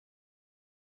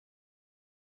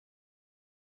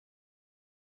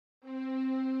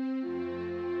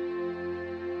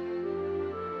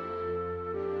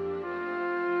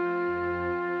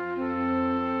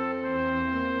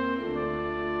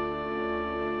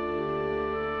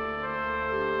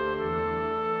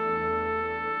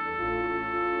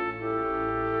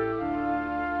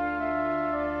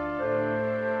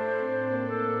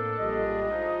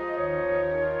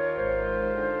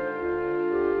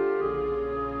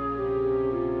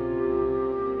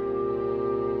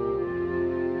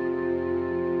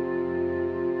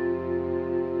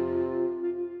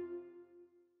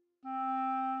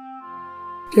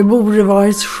Det borde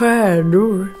varit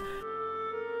stjärnor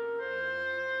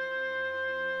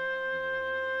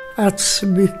att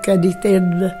smycka ditt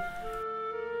ämne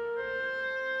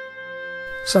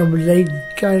som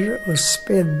länkar och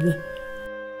spänne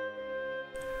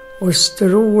och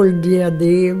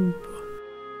stråldiadem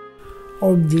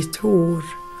om ditt hår.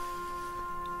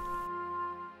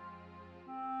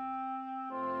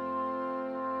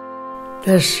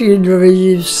 Där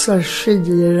silverljusa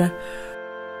skira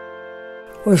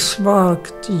och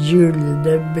svagt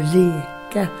gyllene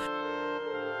bleka.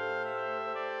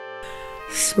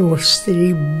 Små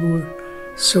strimmor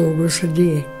såg oss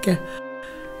leka,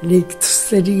 likt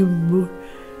strimmor,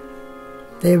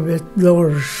 det med ett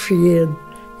norrsken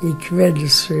i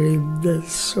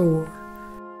kvällsrymdens sår.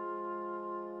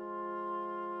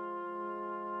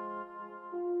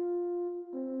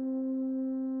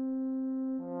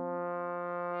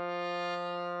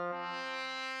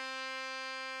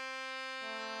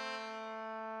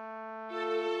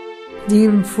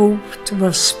 Din fot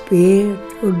var sped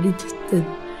och liten.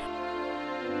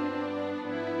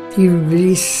 Din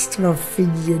vrist var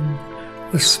fin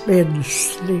och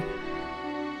spänslig.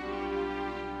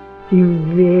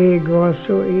 Din väg var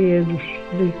så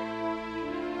enslig.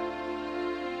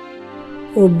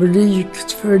 Och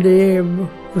blygt förnäm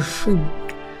och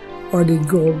sjuk var din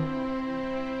gång.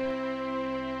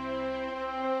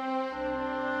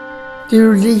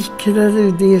 Du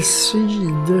liknade de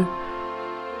syner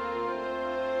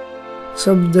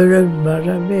som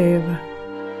drömmarna väva.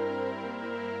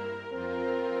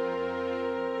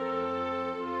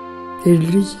 Det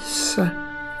lysa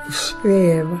och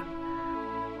sväva.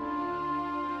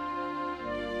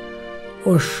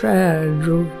 Och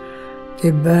stjärnor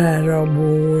det bära om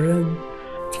åren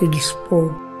till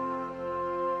sport.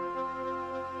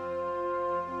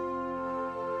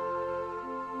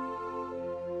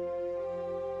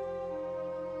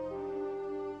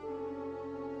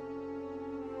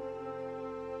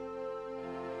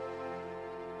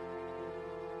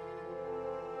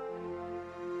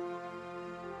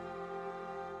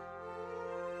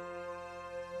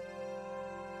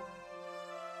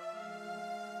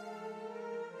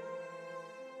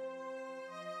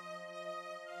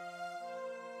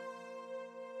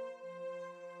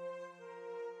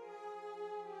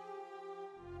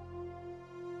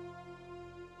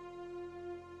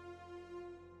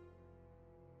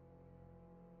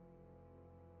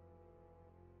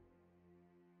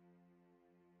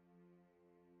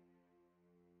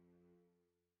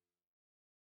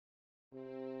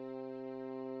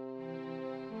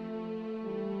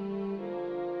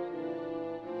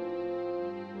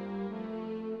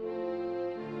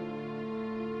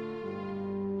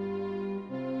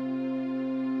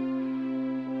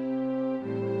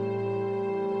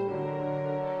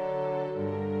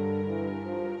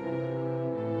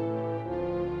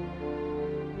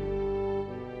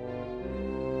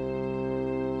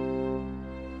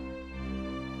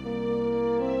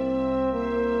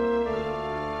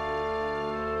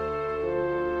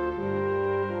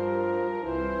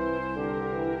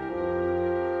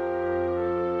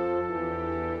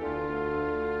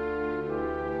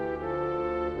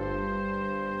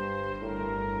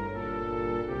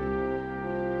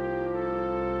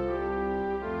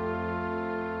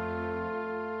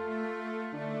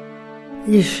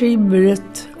 I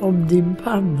skimret om din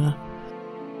panna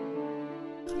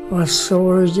var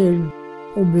sorgen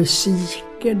och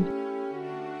musiken,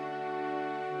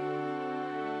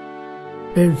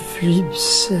 men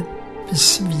frusen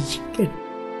besviken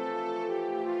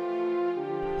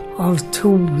av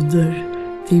toner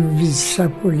din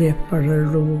visa på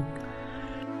läpparna låg.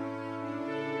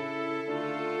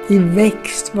 Din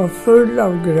växt var full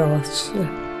av graser,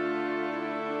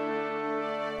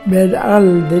 men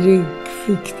aldrig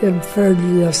fick den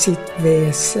följa sitt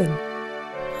väsen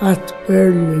att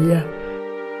bölja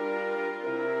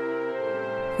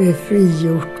med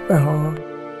frigjort behag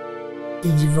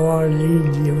i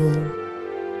vanlig nivå.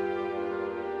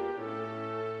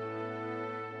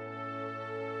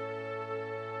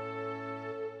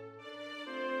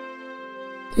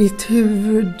 Ditt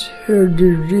huvud hör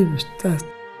du rutat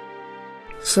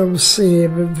som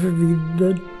säven för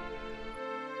vinden,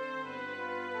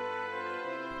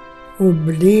 och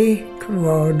blek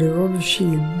var du om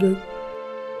kinden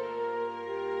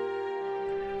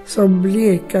som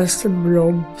blekaste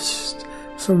blomst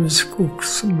som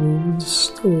skogsmon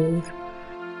står,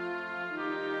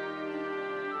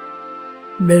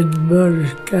 men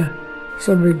mörka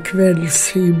som en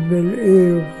kvällshimmel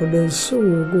ögonen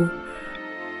såg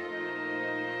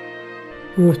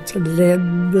mot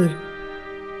länder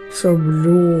som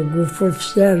låg och för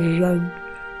fjärran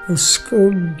och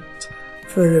skumt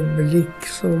för en blick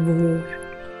som vår.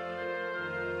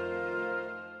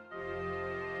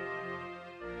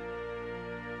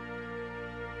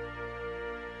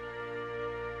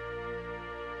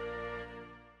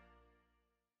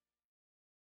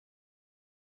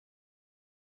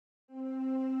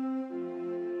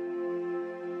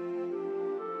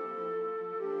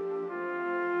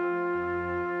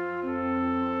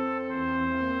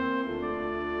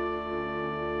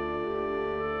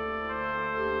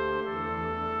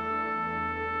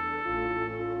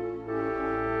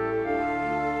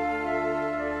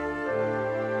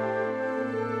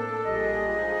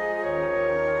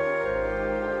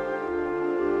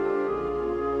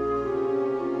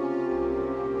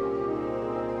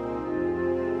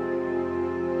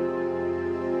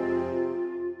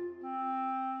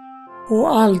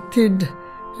 Och alltid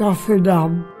jag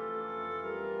förnam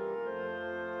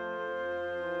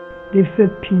det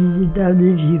förpinade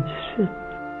ljuset.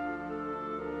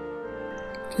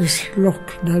 Det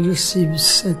slocknade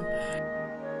suset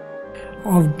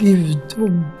av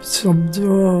gudom som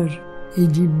dör i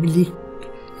din blick,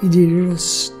 i din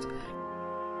röst.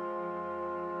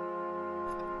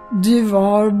 Du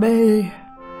var mig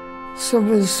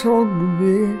som en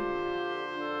sångbö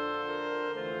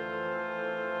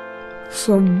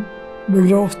som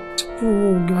blott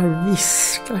vågar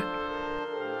viska,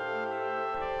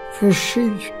 för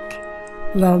sjuk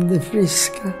bland det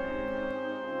friska,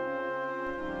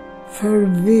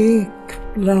 för vek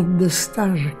bland det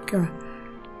starka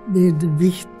med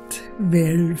vitt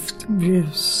välvt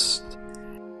bröst.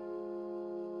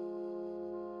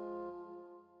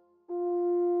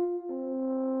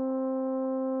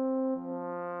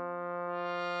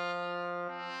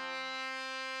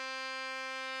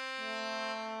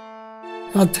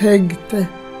 Jag tänkte,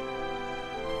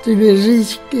 du är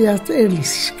rik i att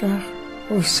älska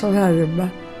och svärma.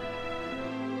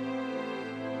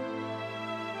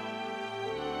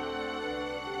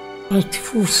 Att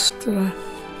fostra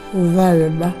och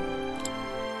värma.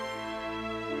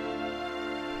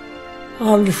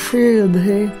 All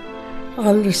skönhet,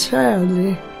 all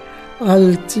kärlek,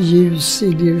 allt ljus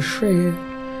i din själ.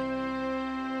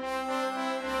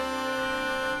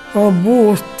 Vad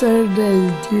båtar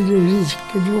dig till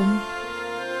rikedom,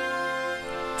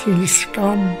 till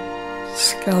skam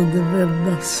skall det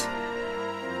vändas.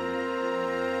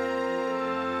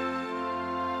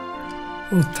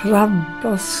 Och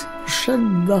trampas och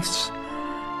skändas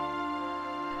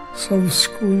som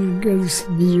skogens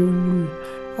viol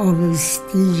av en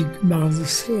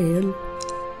stigmans häl.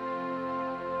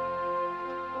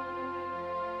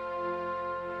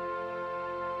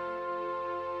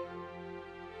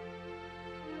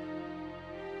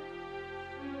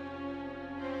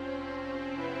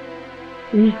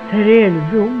 I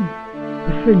träldom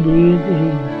och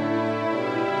förnedring.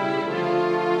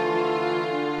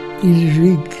 Din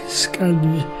rygg ska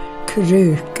du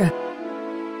kröka.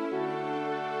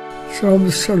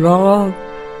 Som slav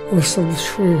och som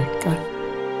sköka.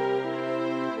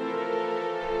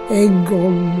 En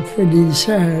gång för din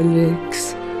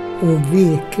kärleks och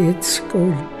vekhets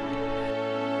skull.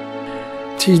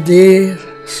 Ty det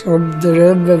som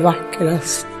drömmer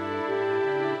vackrast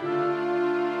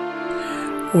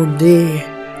och det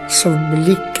som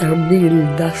blickar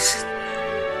mildast,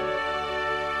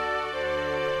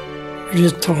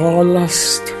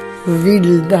 brutalast och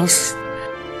vildast,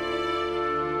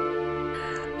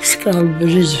 skall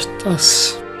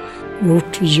brytas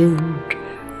mot jord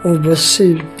och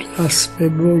besudlas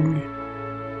med mull.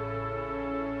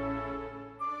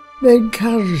 Men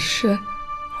kanske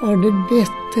har det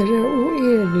bättre och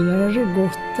ädlare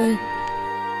gått dig.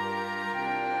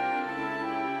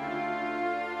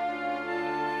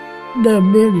 När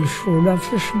människorna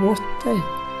försmått dig.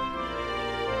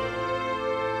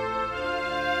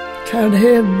 Kan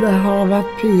hända ha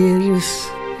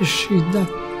Peris beskyddat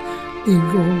din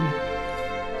gång.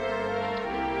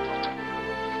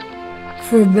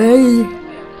 För mig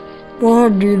var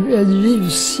du en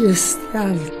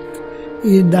ljusgestalt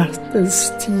i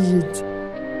nattens tid,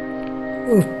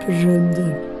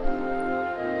 upprunden.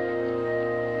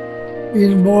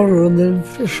 Vid morgonen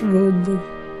försvunnen.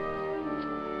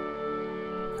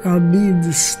 Jag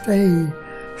minns dig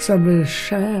som en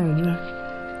stjärna,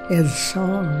 en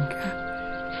saga,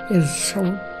 en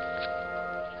sång.